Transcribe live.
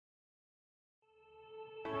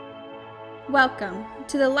Welcome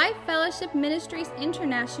to the Life Fellowship Ministries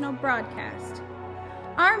International broadcast.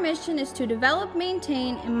 Our mission is to develop,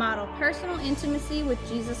 maintain, and model personal intimacy with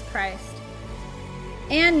Jesus Christ.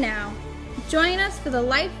 And now, join us for the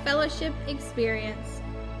Life Fellowship experience.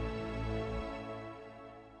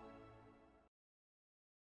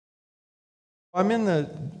 I'm in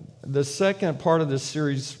the second part of this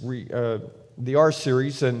series, the R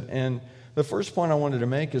series, and the first point I wanted to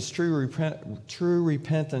make is true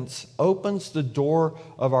repentance opens the door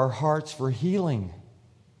of our hearts for healing.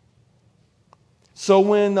 So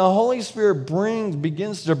when the Holy Spirit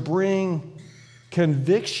begins to bring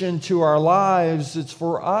conviction to our lives, it's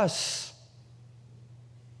for us.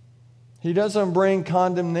 He doesn't bring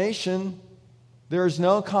condemnation. There is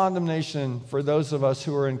no condemnation for those of us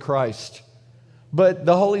who are in Christ. But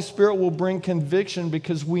the Holy Spirit will bring conviction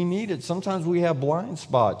because we need it. Sometimes we have blind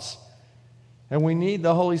spots. And we need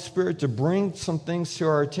the Holy Spirit to bring some things to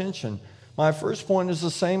our attention. My first point is the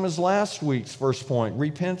same as last week's first point.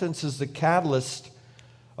 Repentance is the catalyst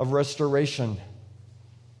of restoration.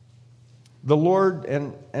 The Lord,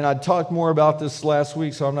 and I talked more about this last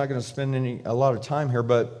week, so I'm not going to spend a lot of time here,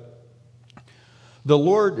 but the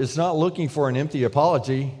Lord is not looking for an empty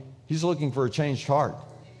apology. He's looking for a changed heart.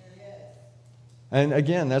 And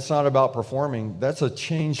again, that's not about performing. That's a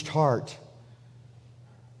changed heart,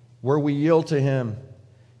 where we yield to Him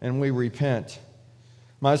and we repent.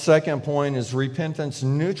 My second point is repentance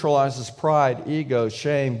neutralizes pride, ego,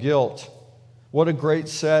 shame, guilt. What a great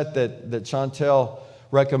set that Chantel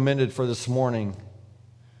recommended for this morning.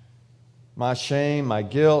 My shame, my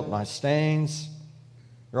guilt, my stains,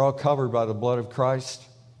 they're all covered by the blood of Christ.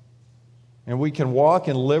 And we can walk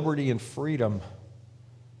in liberty and freedom.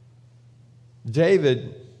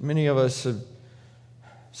 David, many of us have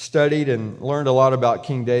studied and learned a lot about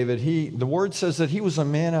King David. The word says that he was a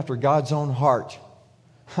man after God's own heart.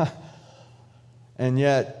 And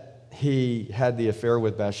yet he had the affair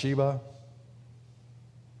with Bathsheba,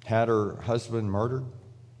 had her husband murdered,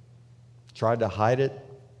 tried to hide it,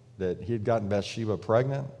 that he had gotten Bathsheba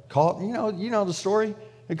pregnant. You know the story?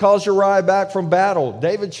 He calls Uriah back from battle.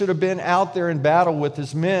 David should have been out there in battle with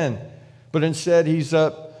his men, but instead he's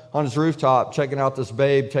up on his rooftop checking out this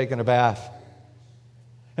babe taking a bath.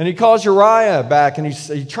 And he calls Uriah back, and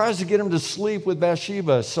he tries to get him to sleep with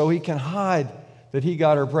Bathsheba so he can hide that he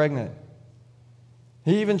got her pregnant.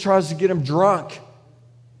 He even tries to get him drunk.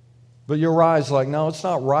 But Uriah's like, no, it's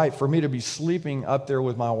not right for me to be sleeping up there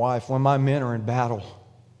with my wife when my men are in battle.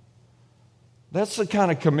 That's the kind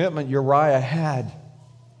of commitment Uriah had.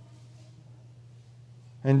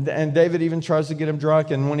 And David even tries to get him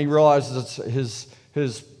drunk, and when he realizes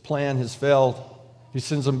his plan has failed, he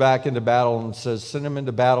sends him back into battle and says, send him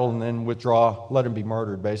into battle and then withdraw. Let him be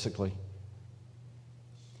murdered, basically.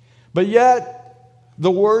 But yet, the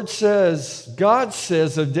word says, God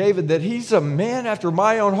says of David that he's a man after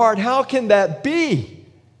my own heart. How can that be?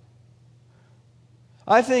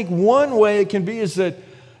 I think one way it can be is that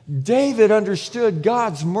David understood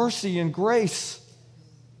God's mercy and grace.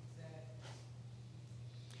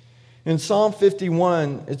 In Psalm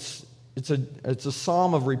 51, it's a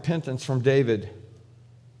psalm of repentance from David.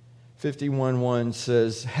 51:1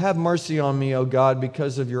 says, have mercy on me, O God,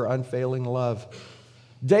 because of your unfailing love.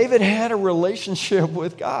 David had a relationship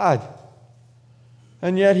with God,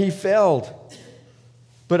 and yet he failed.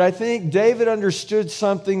 But I think David understood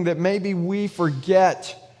something that maybe we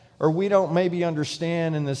forget, or we don't maybe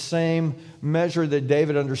understand in the same measure that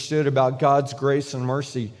David understood about God's grace and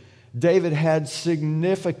mercy. David had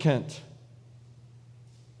significant,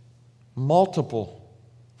 multiple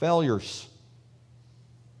failures.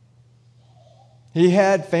 He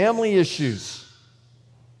had family issues.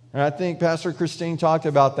 And I think Pastor Christine talked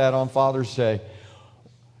about that on Father's Day.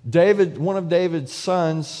 One of David's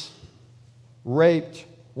sons raped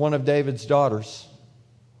one of David's daughters.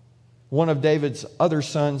 One of David's other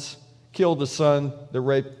sons killed the son that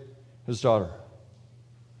raped his daughter.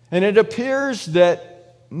 And it appears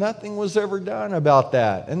that nothing was ever done about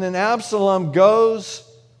that. And then Absalom goes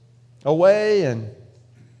away and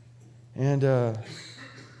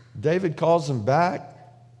David calls him back.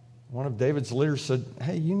 One of David's leaders said,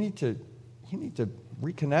 hey, you need to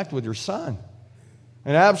reconnect with your son.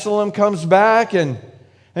 And Absalom comes back and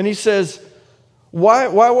he says, why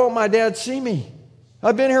won't my dad see me?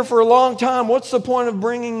 I've been here for a long time. What's the point of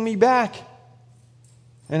bringing me back?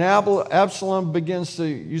 And Absalom begins to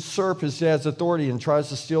usurp his dad's authority and tries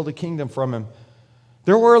to steal the kingdom from him.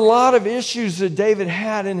 There were a lot of issues that David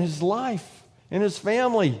had in his life, in his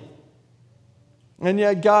family. And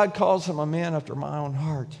yet God calls him a man after my own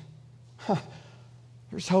heart.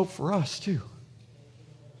 There's hope for us too.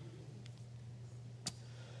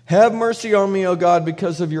 Have mercy on me, O God,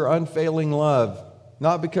 because of your unfailing love,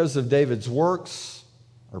 not because of David's works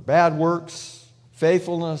or bad works,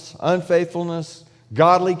 faithfulness, unfaithfulness,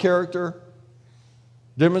 godly character,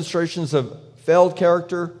 demonstrations of failed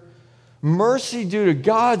character. Mercy due to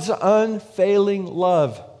God's unfailing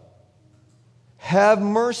love. Have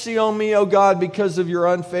mercy on me, O God, because of your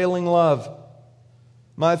unfailing love.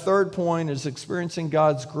 My third point is experiencing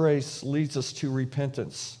God's grace leads us to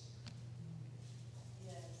repentance.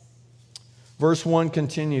 Verse 1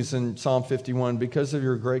 continues in Psalm 51, because of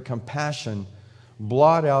your great compassion,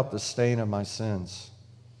 blot out the stain of my sins.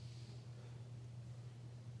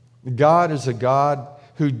 God is a God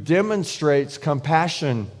who demonstrates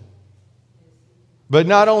compassion. But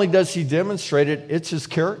not only does he demonstrate it, it's his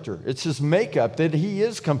character, it's his makeup that he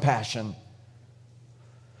is compassion.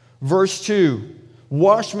 Verse 2,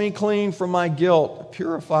 wash me clean from my guilt,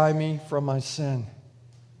 purify me from my sin.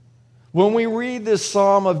 When we read this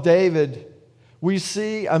Psalm of David, we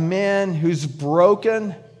see a man who's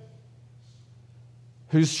broken,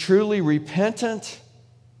 who's truly repentant.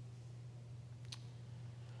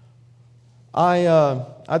 I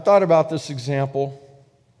thought about this example,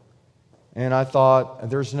 and I thought,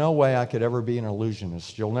 there's no way I could ever be an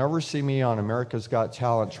illusionist. You'll never see me on America's Got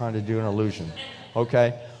Talent trying to do an illusion,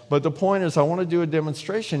 okay? But the point is, I want to do a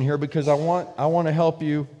demonstration here because I want to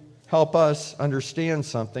help us understand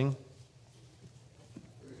something.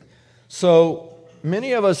 So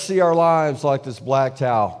many of us see our lives like this black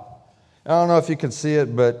towel. I don't know if you can see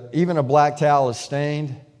it, but even a black towel is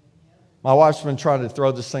stained. My wife's been trying to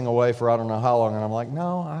throw this thing away for I don't know how long, and I'm like,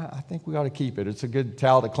 no, I think we ought to keep it. It's a good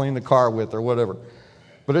towel to clean the car with or whatever.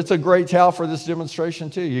 But it's a great towel for this demonstration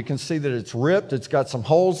too. You can see that it's ripped. It's got some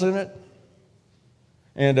holes in it.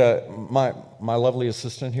 And my lovely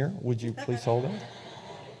assistant here, would you please hold it?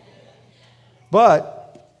 But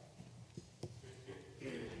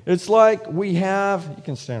it's like we have, you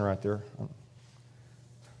can stand right there.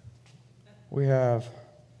 We have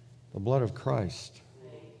the blood of Christ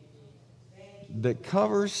that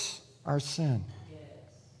covers our sin.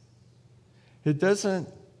 It doesn't,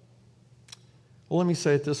 well, let me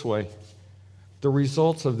say it this way. The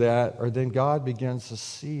results of that are then God begins to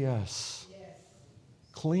see us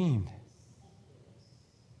clean,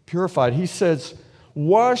 purified. He says,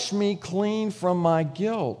 wash me clean from my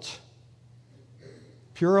guilt.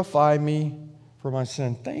 Purify me for my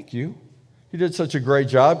sin. Thank you. You did such a great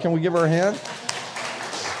job. Can we give her a hand?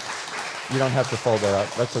 You don't have to fold that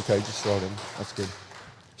out. That's okay. Just throw it in. That's good.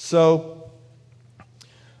 So,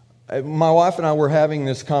 my wife and I were having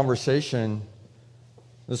this conversation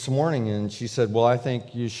this morning, and she said, well, I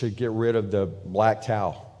think you should get rid of the black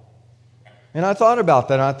towel. And I thought about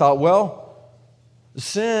that, and I thought, well,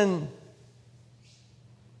 sin,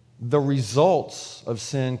 the results of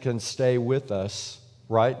sin can stay with us,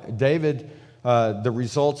 right? David, the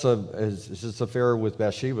results of his affair with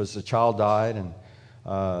Bathsheba, the child died,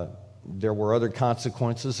 and there were other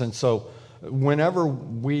consequences. And so whenever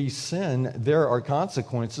we sin, there are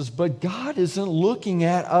consequences. But God isn't looking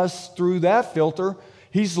at us through that filter.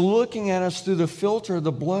 He's looking at us through the filter of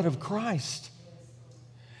the blood of Christ.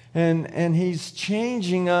 And he's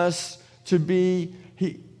changing us to be,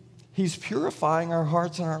 he's purifying our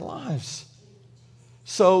hearts and our lives.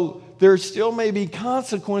 So there still may be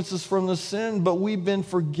consequences from the sin, but we've been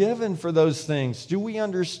forgiven for those things. Do we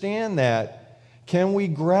understand that? Can we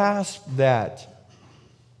grasp that?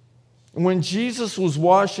 When Jesus was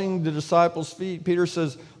washing the disciples' feet, Peter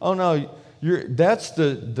says, oh no, that's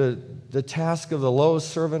the task of the lowest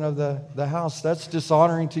servant of the house. That's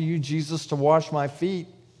dishonoring to you, Jesus, to wash my feet.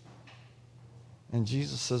 And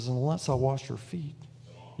Jesus says, unless I wash your feet,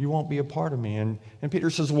 you won't be a part of me. And Peter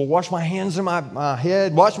says, well, wash my hands and my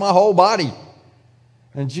head, wash my whole body.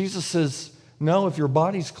 And Jesus says, no, if your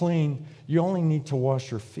body's clean, you only need to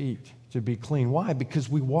wash your feet to be clean. Why? Because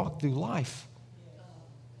we walk through life.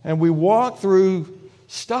 And we walk through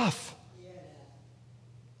stuff.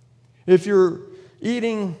 If you're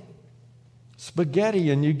eating spaghetti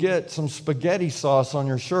and you get some spaghetti sauce on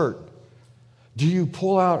your shirt, do you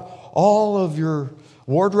pull out all of your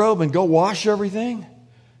wardrobe and go wash everything?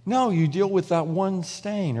 No, you deal with that one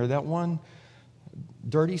stain or that one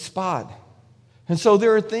dirty spot. And so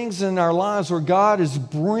there are things in our lives where God is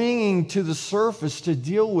bringing to the surface to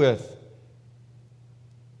deal with.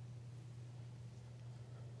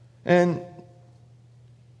 And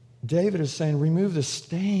David is saying, remove the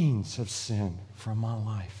stains of sin from my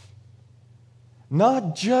life.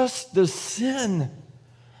 Not just the sin,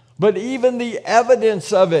 but even the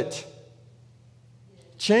evidence of it.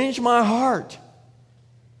 Change my heart.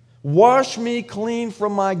 Wash me clean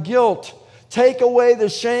from my guilt. Take away the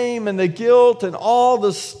shame and the guilt and all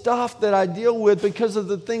the stuff that I deal with because of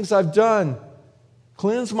the things I've done.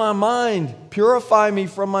 Cleanse my mind. Purify me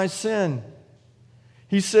from my sin.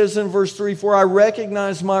 He says in verse 3, for I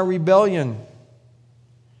recognize my rebellion.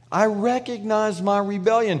 I recognize my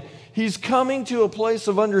rebellion. He's coming to a place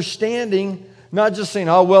of understanding, not just saying,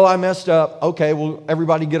 oh, well, I messed up. Okay, well,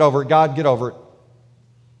 everybody get over it. God, get over it.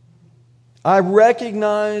 I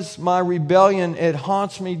recognize my rebellion. It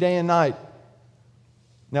haunts me day and night.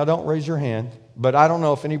 Now, don't raise your hand, but I don't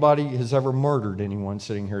know if anybody has ever murdered anyone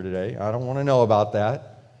sitting here today. I don't want to know about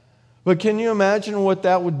that. But can you imagine what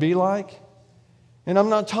that would be like? And I'm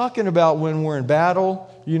not talking about when we're in battle,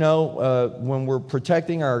 when we're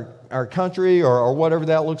protecting our country or whatever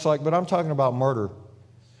that looks like, but I'm talking about murder.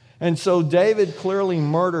 And so David clearly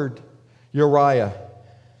murdered Uriah.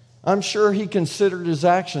 I'm sure he considered his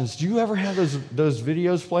actions. Do you ever have those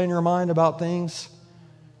videos play in your mind about things?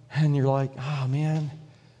 And you're like, oh man,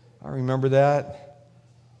 I remember that.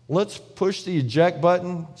 Let's push the eject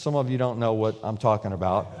button. Some of you don't know what I'm talking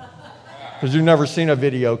about because you've never seen a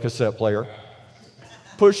video cassette player.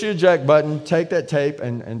 Push the eject button, take that tape,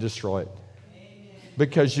 and destroy it.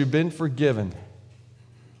 Because you've been forgiven.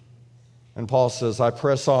 And Paul says, I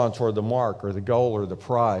press on toward the mark or the goal or the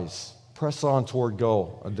prize. Press on toward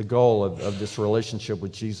the goal of this relationship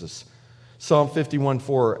with Jesus. Psalm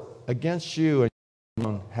 51:4, against you and you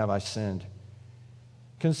alone have I sinned.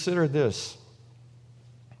 Consider this,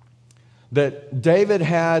 that David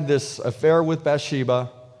had this affair with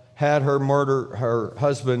Bathsheba, had her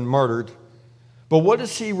husband murdered. But what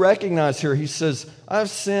does he recognize here? He says, I've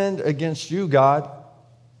sinned against you, God.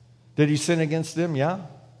 Did he sin against them? Yeah.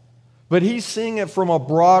 But he's seeing it from a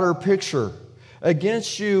broader picture.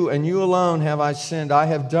 Against you and you alone have I sinned. I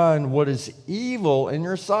have done what is evil in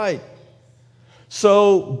your sight.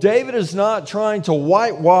 So David is not trying to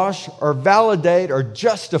whitewash or validate or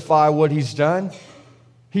justify what he's done.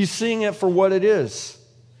 He's seeing it for what it is.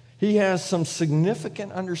 He has some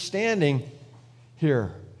significant understanding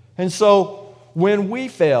here. And so when we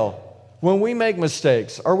fail, when we make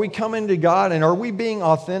mistakes, are we coming to God and are we being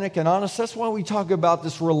authentic and honest? That's why we talk about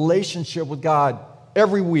this relationship with God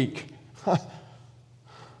every week.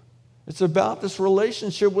 It's about this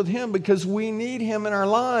relationship with Him because we need Him in our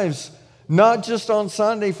lives, not just on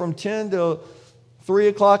Sunday from 10 to 3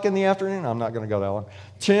 o'clock in the afternoon. I'm not going to go that long.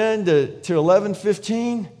 10 to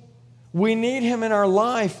 11:15. We need Him in our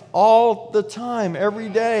life all the time, every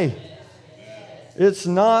day. It's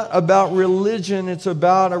not about religion, it's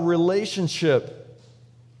about a relationship.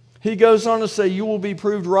 He goes on to say, you will be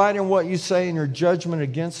proved right in what you say, and your judgment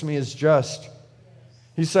against me is just.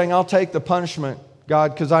 He's saying, I'll take the punishment,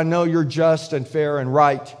 God, because I know you're just and fair and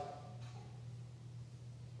right.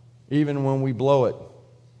 Even when we blow it.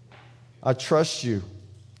 I trust you.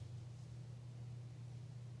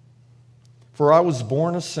 For I was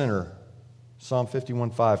born a sinner. Psalm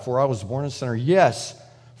 51:5. For I was born a sinner. Yes,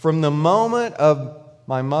 from the moment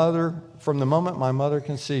my mother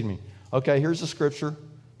conceived me. Okay, here's the scripture.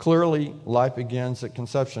 Clearly, life begins at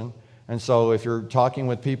conception. And so if you're talking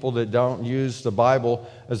with people that don't use the Bible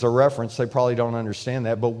as a reference, they probably don't understand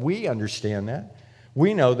that. But we understand that.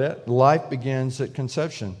 We know that life begins at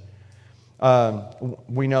conception.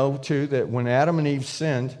 We know, too, that when Adam and Eve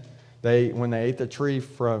sinned, when they ate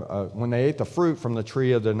the fruit from the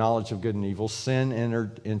tree of the knowledge of good and evil, sin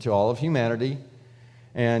entered into all of humanity.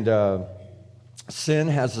 And sin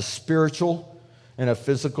has a spiritual and a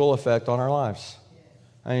physical effect on our lives.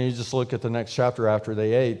 And you just look at the next chapter after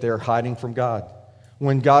they ate, they're hiding from God.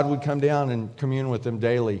 When God would come down and commune with them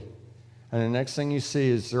daily, and the next thing you see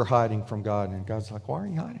is they're hiding from God. And God's like, why are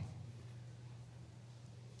you hiding?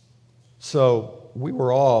 So we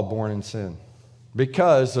were all born in sin.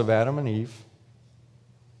 Because of Adam and Eve,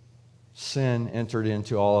 sin entered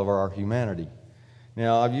into all of our humanity.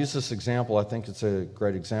 Now, I've used this example. I think it's a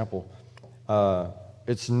great example.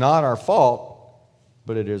 It's not our fault,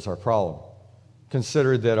 but it is our problem.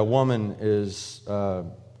 Consider that a woman is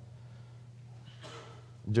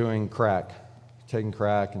doing crack, taking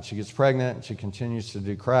crack, and she gets pregnant, and she continues to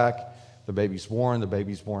do crack. The baby's born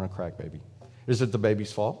a crack baby. Is it the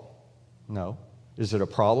baby's fault? No. Is it a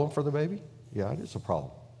problem for the baby? Yeah, it is a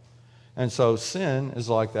problem. And so sin is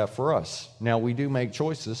like that for us. Now, we do make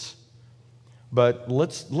choices, but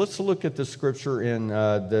let's look at the scripture in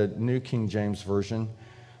the New King James Version,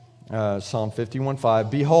 Psalm 51:5.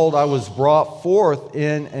 Behold, I was brought forth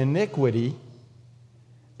in iniquity,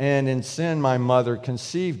 and in sin my mother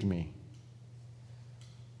conceived me.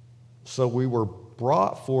 So we were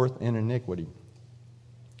brought forth in iniquity.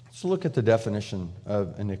 Let's look at the definition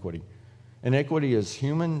of iniquity. Iniquity is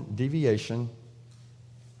human deviation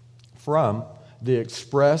from the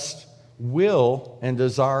expressed will and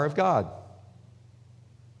desire of God.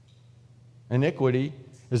 Iniquity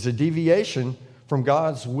is a deviation from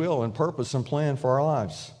God's will and purpose and plan for our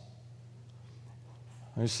lives.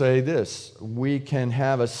 I say this: we can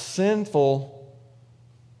have a sinful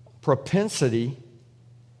propensity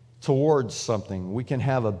towards something. We can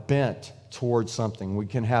have a bent towards something. We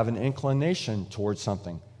can have an inclination towards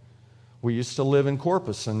something. We used to live in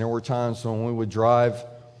Corpus, and there were times when we would drive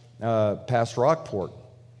past Rockport.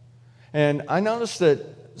 And I noticed that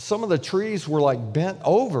some of the trees were like bent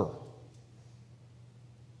over.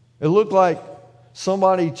 It looked like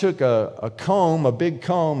somebody took a comb, a big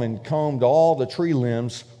comb, and combed all the tree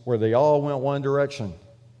limbs where they all went one direction.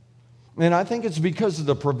 And I think it's because of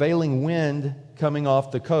the prevailing wind coming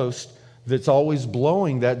off the coast that's always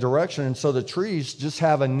blowing that direction. And so the trees just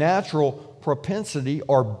have a natural propensity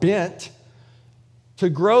or bent to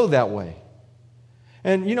grow that way.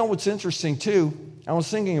 And you know what's interesting too? I was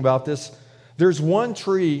thinking about this. There's one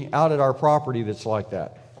tree out at our property that's like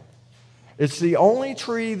that. It's the only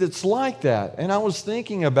tree that's like that. And I was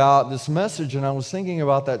thinking about this message, and I was thinking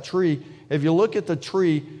about that tree. If you look at the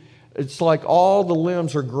tree, it's like all the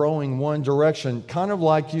limbs are growing one direction, kind of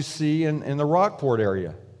like you see in the Rockport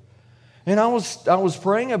area. And I was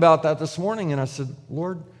praying about that this morning, and I said,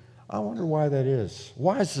 Lord, I wonder why that is.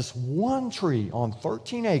 Why is this one tree on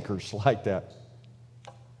 13 acres like that?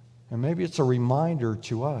 And maybe it's a reminder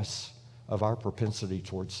to us of our propensity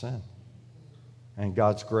towards sin and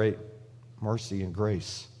God's great mercy and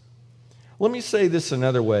grace. Let me say this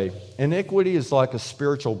another way. Iniquity is like a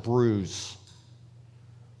spiritual bruise.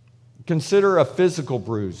 Consider a physical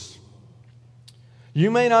bruise. You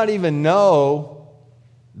may not even know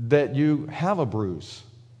that you have a bruise.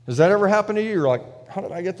 Has that ever happened to you? You're like, how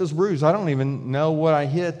did I get this bruise? I don't even know what I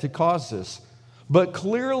hit to cause this. But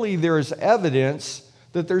clearly there is evidence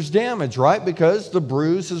that there's damage, right? Because the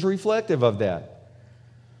bruise is reflective of that.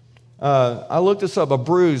 I looked this up. A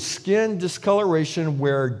bruise, skin discoloration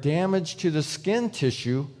where damage to the skin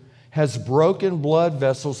tissue has broken blood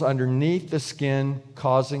vessels underneath the skin,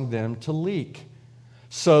 causing them to leak.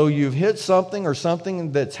 So you've hit something or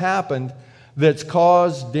something that's happened that's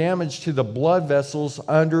caused damage to the blood vessels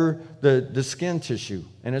under the skin tissue,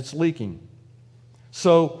 and it's leaking.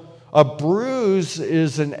 So a bruise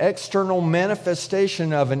is an external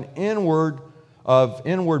manifestation of inward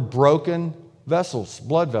broken vessels,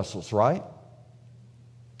 blood vessels, right?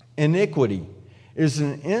 Iniquity is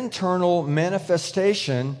an internal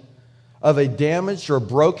manifestation of a damaged or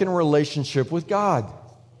broken relationship with God.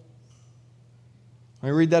 Let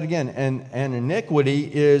me read that again. And iniquity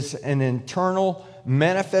is an internal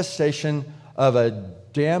manifestation of a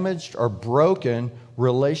damaged or broken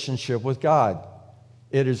relationship with God.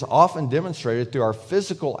 It is often demonstrated through our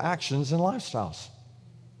physical actions and lifestyles.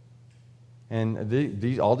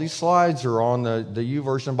 And all these slides are on the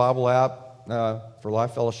YouVersion Bible app for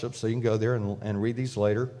Life Fellowship, so you can go there and read these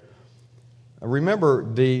later. Remember,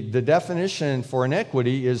 the definition for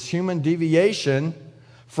iniquity is human deviation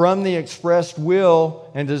from the expressed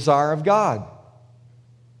will and desire of God.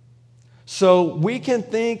 So we can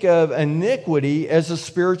think of iniquity as a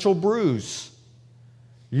spiritual bruise.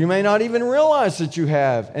 You may not even realize that you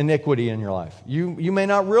have iniquity in your life. You may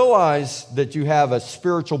not realize that you have a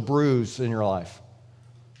spiritual bruise in your life.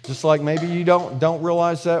 Just like maybe you don't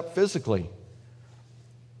realize that physically.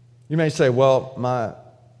 You may say, well,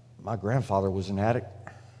 my grandfather was an addict.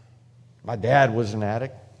 My dad was an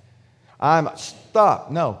addict.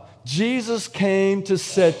 Stop. No. Jesus came to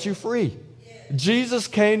set you free. Jesus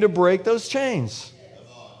came to break those chains.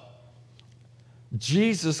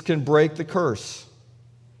 Jesus can break the curse.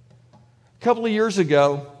 A couple of years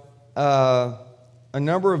ago, a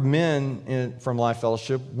number of men from Life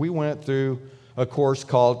Fellowship, we went through a course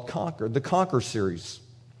called the Conquer series.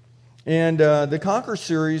 And the Conquer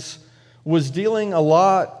series was dealing a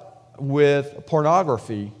lot with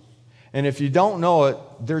pornography. And if you don't know it,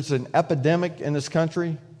 there's an epidemic in this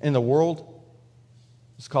country, in the world.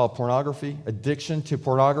 It's called pornography, addiction to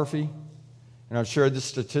pornography. And I've shared this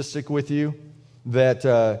statistic with you that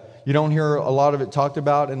you don't hear a lot of it talked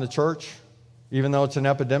about in the church, even though it's an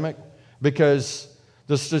epidemic, because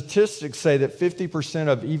the statistics say that 50%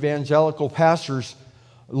 of evangelical pastors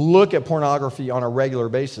look at pornography on a regular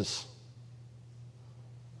basis.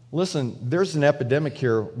 Listen, there's an epidemic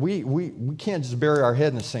here. We can't just bury our head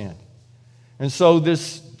in the sand. And so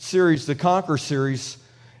this series, the Conquer series,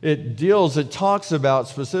 it talks about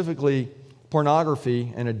specifically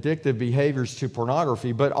pornography and addictive behaviors to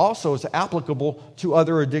pornography, but also it's applicable to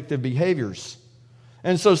other addictive behaviors.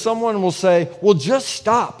 And so someone will say, well, just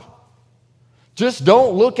stop. Just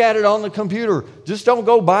don't look at it on the computer. Just don't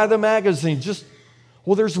go buy the magazine.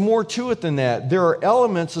 Well, there's more to it than that. There are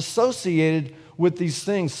elements associated with these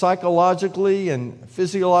things psychologically and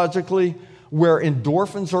physiologically where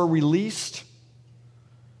endorphins are released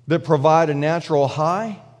that provide a natural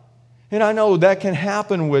high. And I know that can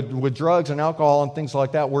happen with drugs and alcohol and things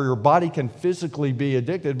like that where your body can physically be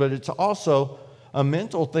addicted, but it's also a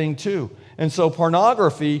mental thing too. And so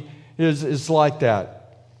pornography is like that.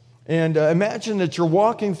 And imagine that you're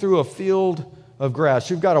walking through a field of grass.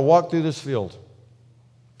 You've got to walk through this field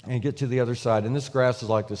and get to the other side. And this grass is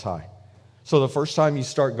like this high. So the first time you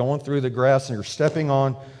start going through the grass and you're stepping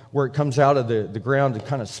on where it comes out of the ground to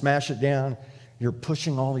kind of smash it down, you're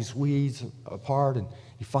pushing all these weeds apart and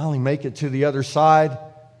you finally make it to the other side.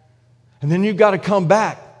 And then you've got to come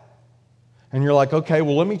back. And you're like, okay,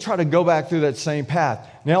 well, let me try to go back through that same path.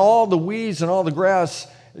 Now all the weeds and all the grass,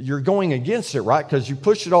 you're going against it, right? Because you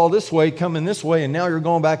pushed it all this way, coming this way, and now you're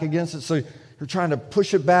going back against it. So you're trying to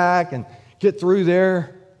push it back and get through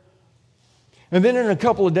there. And then in a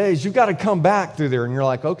couple of days, you've got to come back through there. And you're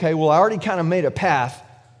like, okay, well, I already kind of made a path,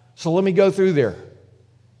 so let me go through there.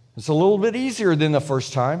 It's a little bit easier than the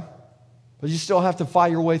first time, but you still have to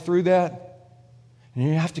fight your way through that. And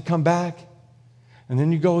you have to come back, and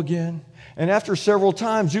then you go again. And after several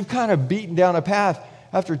times, you've kind of beaten down a path.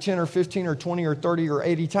 After 10 or 15 or 20 or 30 or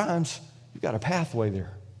 80 times, you've got a pathway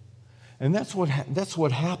there. And that's what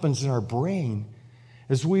happens in our brain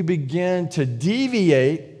as we begin to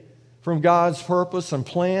deviate from God's purpose and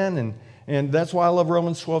plan. And that's why I love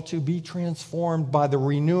Romans 12:2. Be transformed by the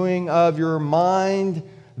renewing of your mind.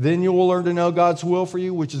 Then you will learn to know God's will for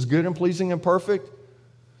you, which is good and pleasing and perfect.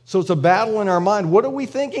 So it's a battle in our mind. What are we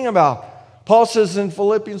thinking about? Paul says in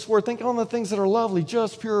Philippians 4, think on the things that are lovely,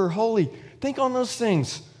 just, pure, holy. Think on those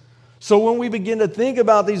things. So when we begin to think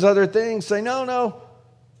about these other things, say, no,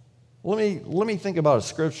 let me think about a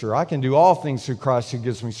scripture. I can do all things through Christ who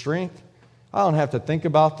gives me strength. I don't have to think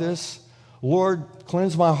about this. Lord,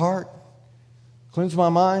 cleanse my heart. Cleanse my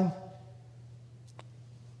mind.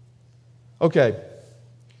 Okay.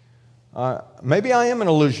 Maybe I am an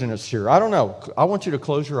illusionist here. I don't know. I want you to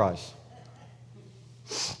close your eyes.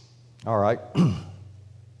 All right.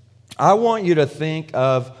 I want you to think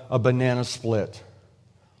of a banana split.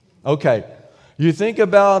 Okay. You think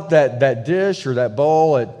about that dish or that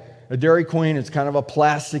bowl at Dairy Queen. It's kind of a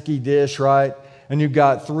plasticky dish, right? And you've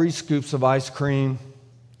got 3 scoops of ice cream.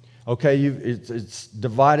 Okay, it's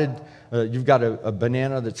divided. You've got a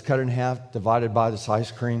banana that's cut in half, divided by this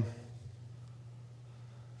ice cream.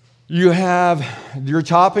 You have your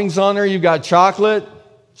toppings on there. You've got chocolate,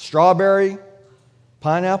 strawberry,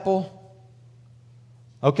 pineapple.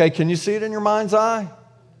 Okay, can you see it in your mind's eye?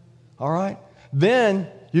 All right. Then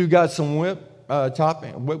you've got some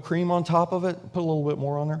whipped cream on top of it. Put a little bit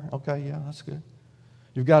more on there. Okay, yeah, that's good.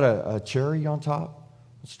 You've got a cherry on top.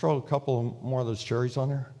 Let's throw a couple more of those cherries on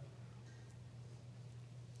there.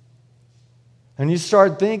 And you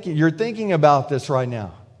start thinking, you're thinking about this right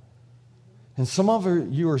now. And some of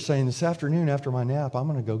you are saying, this afternoon after my nap, I'm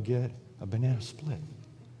going to go get a banana split.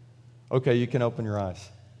 Okay, you can open your eyes.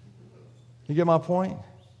 You get my point?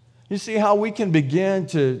 You see how we can begin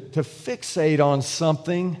to fixate on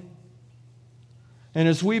something. And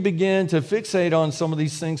as we begin to fixate on some of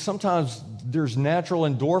these things, sometimes there's natural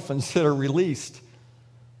endorphins that are released.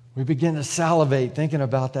 We begin to salivate thinking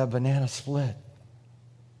about that banana split,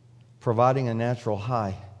 providing a natural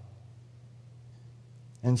high.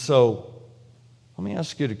 And so, let me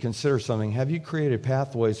ask you to consider something. Have you created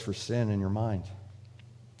pathways for sin in your mind?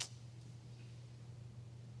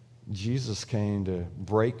 Jesus came to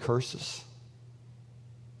break curses,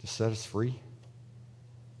 to set us free.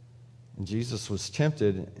 And Jesus was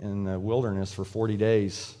tempted in the wilderness for 40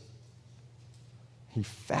 days. He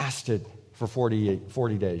fasted for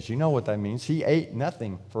 40 days. You know what that means. He ate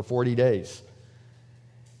nothing for 40 days.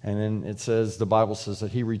 And then it says, the Bible says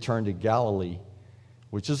that he returned to Galilee,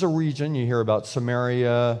 which is a region. You hear about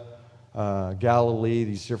Samaria, Galilee,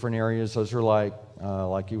 these different areas. Those are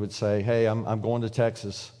like you would say, hey, I'm going to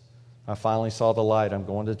Texas. I finally saw the light. I'm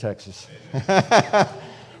going to Texas. I'm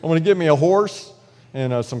going to get me a horse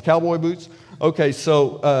and some cowboy boots. Okay,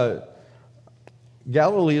 so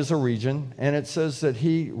Galilee is a region, and it says that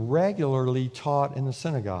he regularly taught in the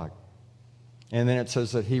synagogue. And then it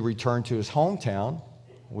says that he returned to his hometown,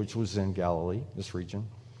 which was in Galilee, this region.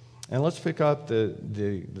 And let's pick up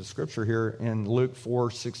the scripture here in Luke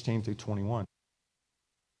 4:16 through 21.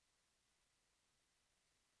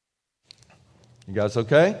 You guys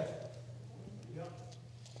okay? Yep.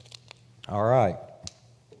 All right.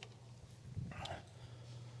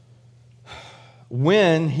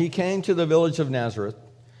 When he came to the village of Nazareth,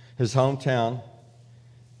 his hometown,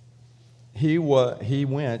 he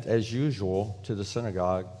went as usual to the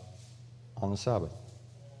synagogue on the Sabbath.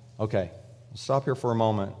 Okay, stop here for a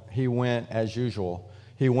moment. He went as usual.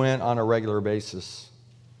 He went on a regular basis.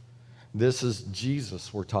 This is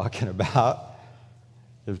Jesus we're talking about.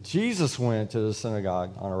 If Jesus went to the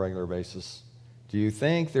synagogue on a regular basis, do you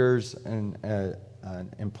think there's an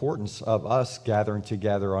importance of us gathering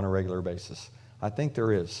together on a regular basis? I think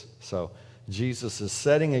there is. So Jesus is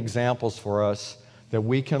setting examples for us that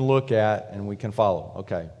we can look at and we can follow.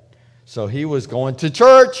 Okay, so he was going to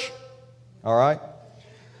church. All right.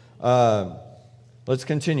 Let's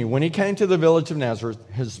continue. When he came to the village of Nazareth,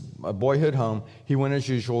 his boyhood home, he went as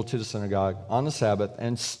usual to the synagogue on the Sabbath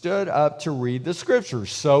and stood up to read the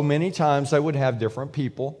Scriptures. So many times they would have different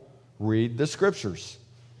people read the Scriptures.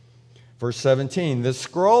 Verse 17, the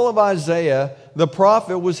scroll of Isaiah, the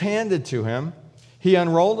prophet, was handed to him. He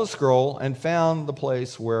unrolled the scroll and found the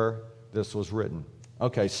place where this was written.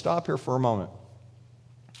 Okay, stop here for a moment.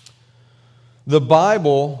 The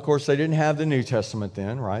Bible, of course, they didn't have the New Testament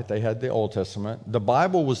then, right? They had the Old Testament. The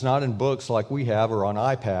Bible was not in books like we have or on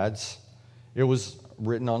iPads. It was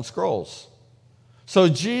written on scrolls. So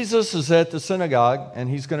Jesus is at the synagogue, and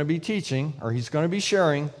he's going to be teaching, or he's going to be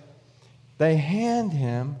sharing. They hand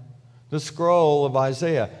him the scroll of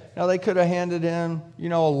Isaiah. Now, they could have handed him, a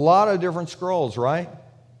lot of different scrolls, right?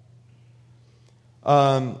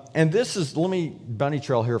 And this is, let me bunny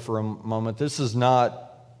trail here for a moment. This is not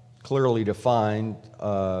clearly defined,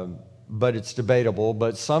 but it's debatable.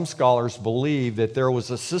 But some scholars believe that there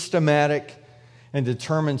was a systematic and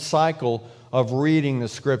determined cycle of reading the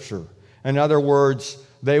Scripture. In other words,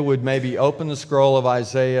 they would maybe open the scroll of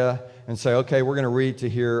Isaiah and say, okay, we're going to read to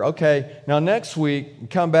here. Okay, now next week,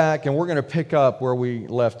 come back and we're going to pick up where we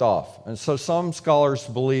left off. And so some scholars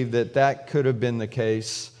believe that that could have been the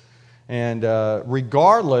case. And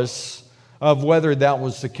regardless of whether that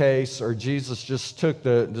was the case or Jesus just took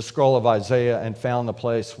the scroll of Isaiah and found the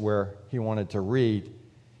place where he wanted to read,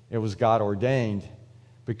 it was God ordained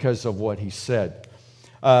because of what he said.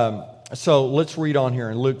 So let's read on here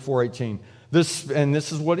in Luke 4:18.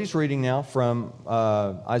 This is what he's reading now from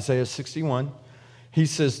Isaiah 61. He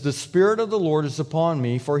says, the Spirit of the Lord is upon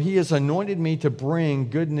me, for he has anointed me to bring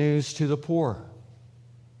good news to the poor.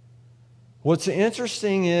 What's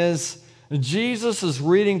interesting is Jesus is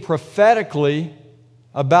reading prophetically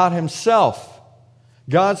about himself.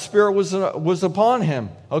 God's Spirit was upon him.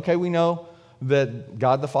 Okay, we know that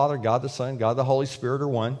God the Father, God the Son, God the Holy Spirit are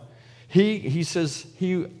one. He says,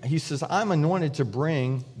 I'm anointed to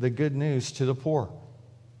bring the good news to the poor.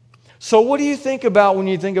 So what do you think about when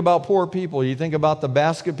you think about poor people? You think about the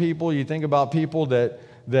basket people? You think about people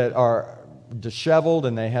that are disheveled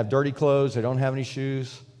and they have dirty clothes, they don't have any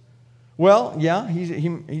shoes? Well, yeah,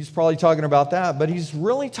 he's probably talking about that, but he's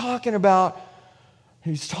really talking to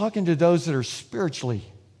those that are spiritually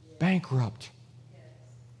bankrupt,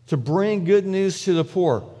 to bring good news to the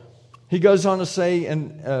poor. He goes on to say,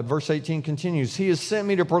 and verse 18 continues, he has sent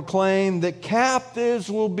me to proclaim that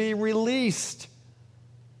captives will be released.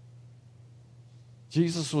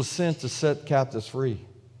 Jesus was sent to set captives free.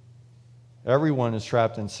 Everyone is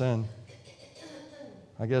trapped in sin.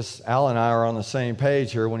 I guess Al and I are on the same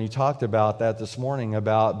page here when he talked about that this morning,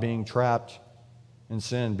 about being trapped in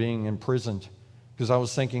sin, being imprisoned. Because I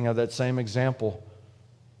was thinking of that same example.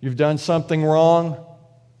 You've done something wrong,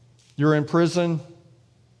 you're in prison,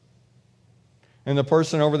 and the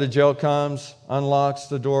person over the jail comes, unlocks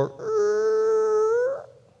the door.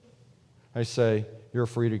 I say, you're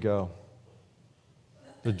free to go.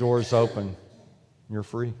 The door's open. You're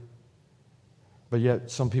free. But yet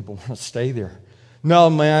some people want to stay there. No,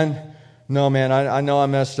 man. I know I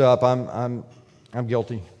messed up. I'm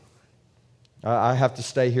guilty. I have to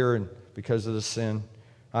stay here because of the sin.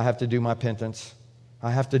 I have to do my penance. I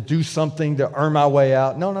have to do something to earn my way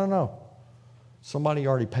out. No. Somebody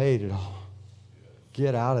already paid it all.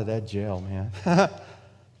 Get out of that jail, man.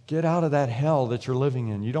 Get out of that hell that you're living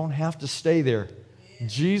in. You don't have to stay there.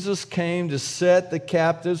 Jesus came to set the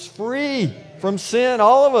captives free from sin,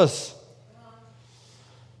 all of us.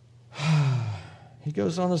 He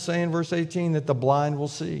goes on to say in verse 18 that the blind will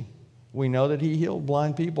see. We know that he healed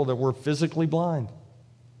blind people that were physically blind.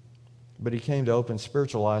 But he came to open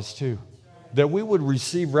spiritual eyes too. That we would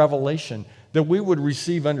receive revelation. That we would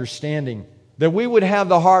receive understanding. That we would have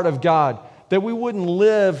the heart of God. That we wouldn't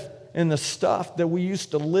live in the stuff that we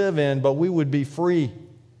used to live in, but we would be free.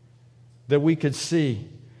 That we could see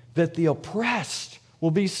that the oppressed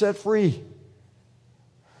will be set free.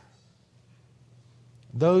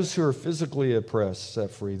 Those who are physically oppressed,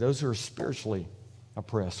 set free. Those who are spiritually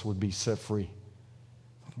oppressed would be set free.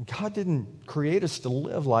 God didn't create us to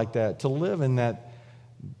live like that, to live in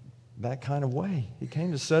that kind of way. He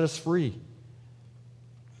came to set us free.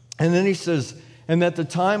 And then he says, and that the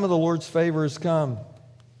time of the Lord's favor has come,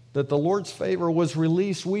 that the Lord's favor was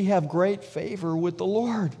released. We have great favor with the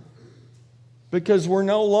Lord because we're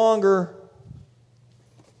no longer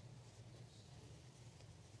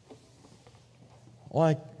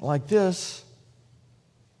like this.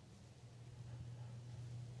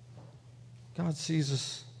 God sees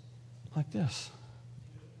us like this.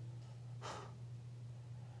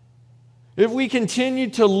 If we continue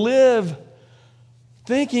to live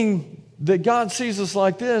thinking that God sees us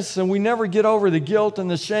like this and we never get over the guilt and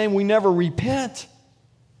the shame, we never repent,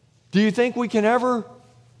 do you think we can ever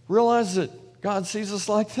realize that God sees us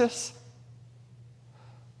like this?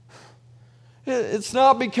 It's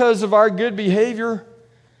not because of our good behavior.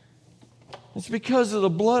 It's because of the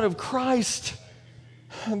blood of Christ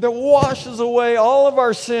that washes away all of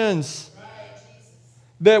our sins.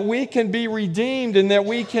 That we can be redeemed and that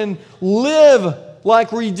we can live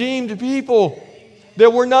like redeemed people.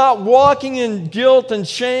 That we're not walking in guilt and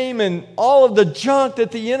shame and all of the junk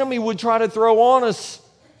that the enemy would try to throw on us.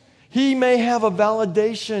 He may have a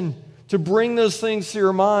validation to bring those things to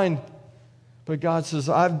your mind. But God says,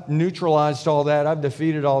 I've neutralized all that. I've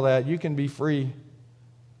defeated all that. You can be free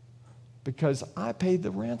because I paid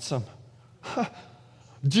the ransom.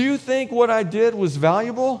 Do you think what I did was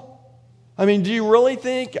valuable? I mean, do you really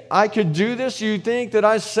think I could do this? Do you think that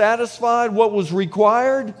I satisfied what was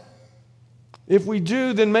required? If we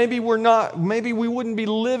do, then maybe we wouldn't be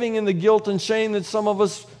living in the guilt and shame that some of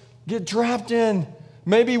us get trapped in.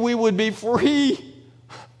 Maybe we would be free,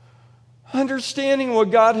 understanding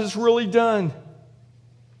what God has really done.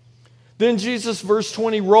 Then Jesus, verse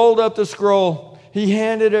 20, rolled up the scroll. He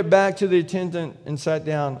handed it back to the attendant and sat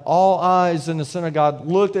down. All eyes in the synagogue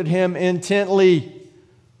looked at him intently.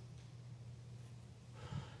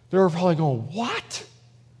 They were probably going, what?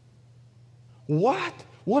 What?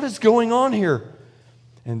 What is going on here?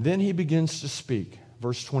 And then he begins to speak.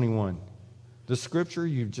 Verse 21. The scripture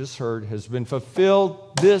you've just heard has been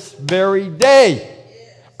fulfilled this very day.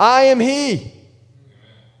 I am he.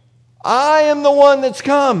 I am the one that's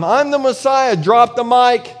come. I'm the Messiah. Drop the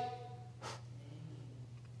mic.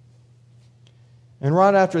 And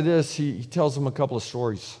right after this, he tells them a couple of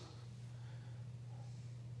stories.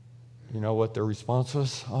 You know what their response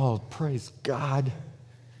was? Oh, praise God.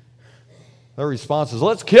 Their response is,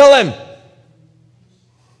 let's kill him.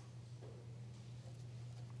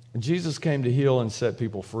 And Jesus came to heal and set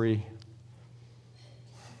people free.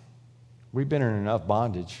 We've been in enough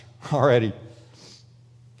bondage already.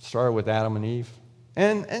 Started with Adam and Eve.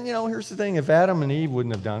 And you know, here's the thing. If Adam and Eve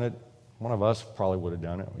wouldn't have done it, one of us probably would have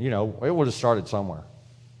done it. You know, it would have started somewhere.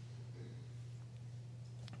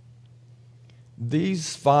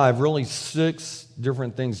 These 5, really 6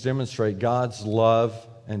 different things demonstrate God's love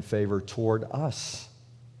and favor toward us.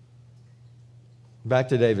 Back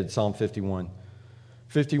to David, Psalm 51.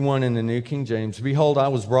 51 in the New King James. Behold, I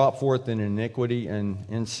was brought forth in iniquity, and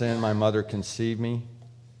in sin my mother conceived me.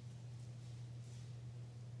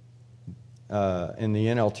 In the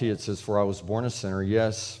NLT it says, for I was born a sinner,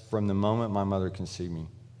 yes, from the moment my mother conceived me.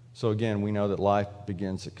 So again, we know that life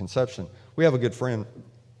begins at conception. We have a good friend,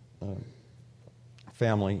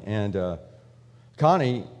 family, and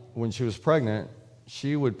Connie, when she was pregnant,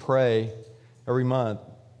 she would pray every month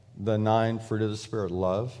the 9 fruit of the Spirit: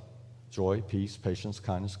 love, joy, peace, patience,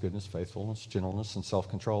 kindness, goodness, faithfulness, gentleness, and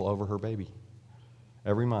self-control over her baby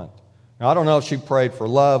every month. Now, I don't know if she prayed for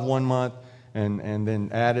love one month and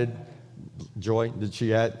then added joy. Did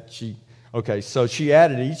she add? Okay, so she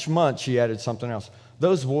added each month, she added something else.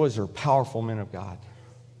 Those boys are powerful men of God.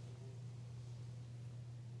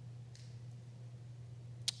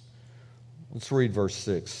 Let's read verse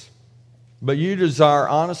 6. But you desire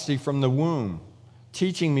honesty from the womb,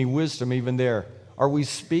 teaching me wisdom even there. Are we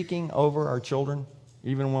speaking over our children,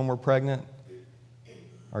 even when we're pregnant?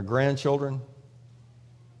 Our grandchildren?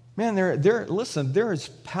 Man, listen, there is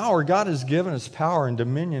power. God has given us power and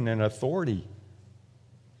dominion and authority.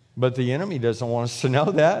 But the enemy doesn't want us to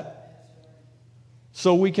know that.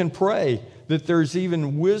 So we can pray that there's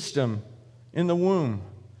even wisdom in the womb.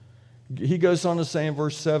 He goes on to say in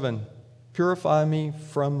verse 7, purify me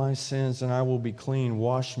from my sins and I will be clean.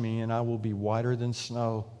 Wash me and I will be whiter than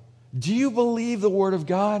snow. Do you believe the word of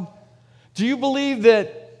God? Do you believe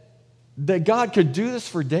that God could do this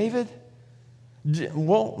for David?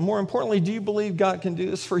 Well, more importantly, do you believe God can do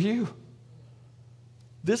this for you?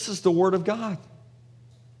 This is the word of God.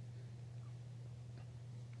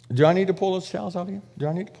 Do I need to pull those towels out again? Do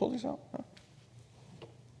I need to pull these out? No.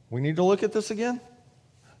 We need to look at this again?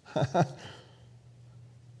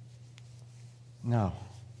 No,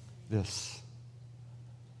 this.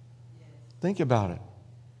 Think about it.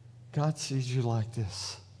 God sees you like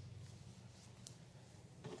this.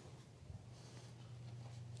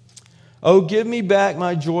 Oh, give me back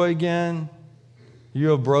my joy again. You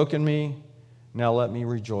have broken me. Now let me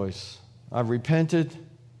rejoice. I've repented.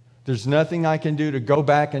 There's nothing I can do to go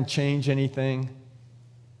back and change anything.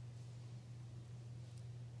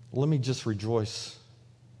 Let me just rejoice.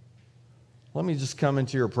 Let me just come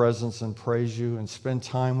into your presence and praise you and spend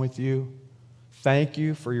time with you. Thank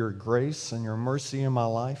you for your grace and your mercy in my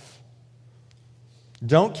life.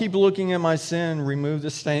 Don't keep looking at my sin. Remove the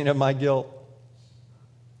stain of my guilt.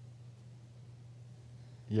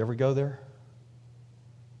 You ever go there?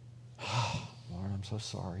 Lord, I'm so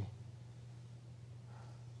sorry.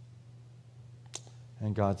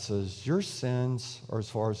 And God says, your sins are as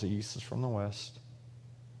far as the east is from the west.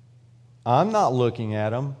 I'm not looking at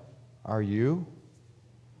them. Are you?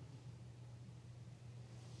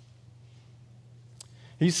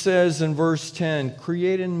 He says in verse 10,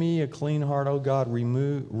 create in me a clean heart, O God,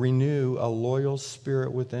 renew a loyal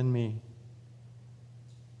spirit within me.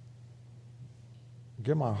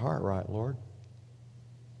 Get my heart right, Lord.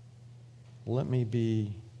 Let me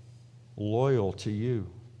be loyal to you.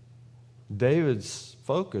 David's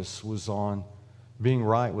focus was on being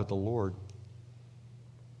right with the Lord.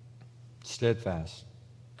 Steadfast,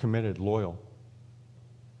 committed, loyal.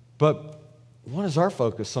 But what is our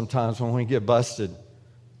focus sometimes when we get busted?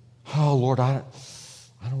 Oh, Lord, I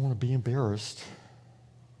don't want to be embarrassed.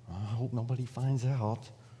 I hope nobody finds out.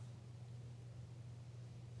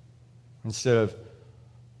 Instead of,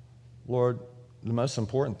 Lord, the most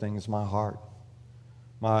important thing is my heart,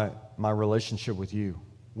 my relationship with you.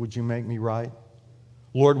 Would you make me right?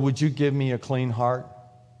 Lord, would you give me a clean heart?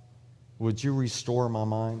 Would you restore my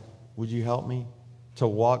mind? Would you help me to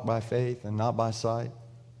walk by faith and not by sight?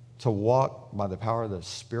 To walk by the power of the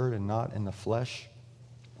Spirit and not in the flesh?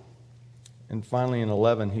 And finally in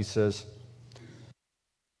 11, he says,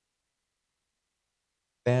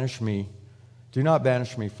 do not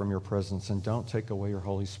banish me from your presence, and don't take away your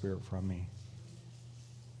Holy Spirit from me.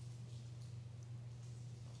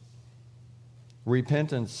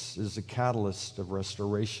 Repentance is a catalyst of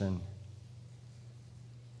restoration.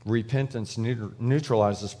 Repentance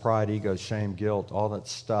neutralizes pride, ego, shame, guilt, all that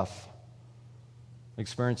stuff.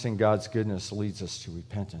 Experiencing God's goodness leads us to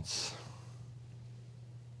repentance.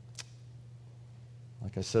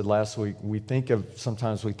 Like I said last week,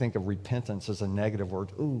 sometimes we think of repentance as a negative word.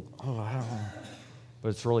 I don't know. But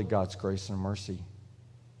it's really God's grace and mercy.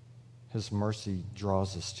 His mercy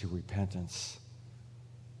draws us to repentance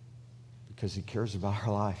because he cares about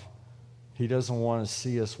our life. He doesn't want to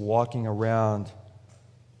see us walking around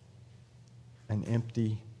an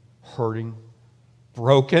empty, hurting,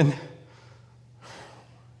 broken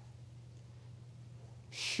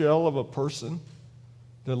shell of a person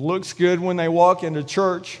that looks good when they walk into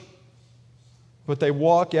church, but they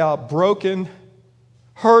walk out broken,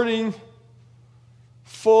 hurting,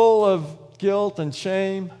 full of guilt and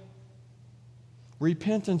shame.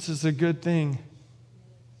 Repentance is a good thing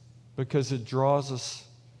because it draws us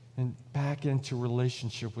back into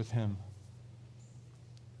relationship with him.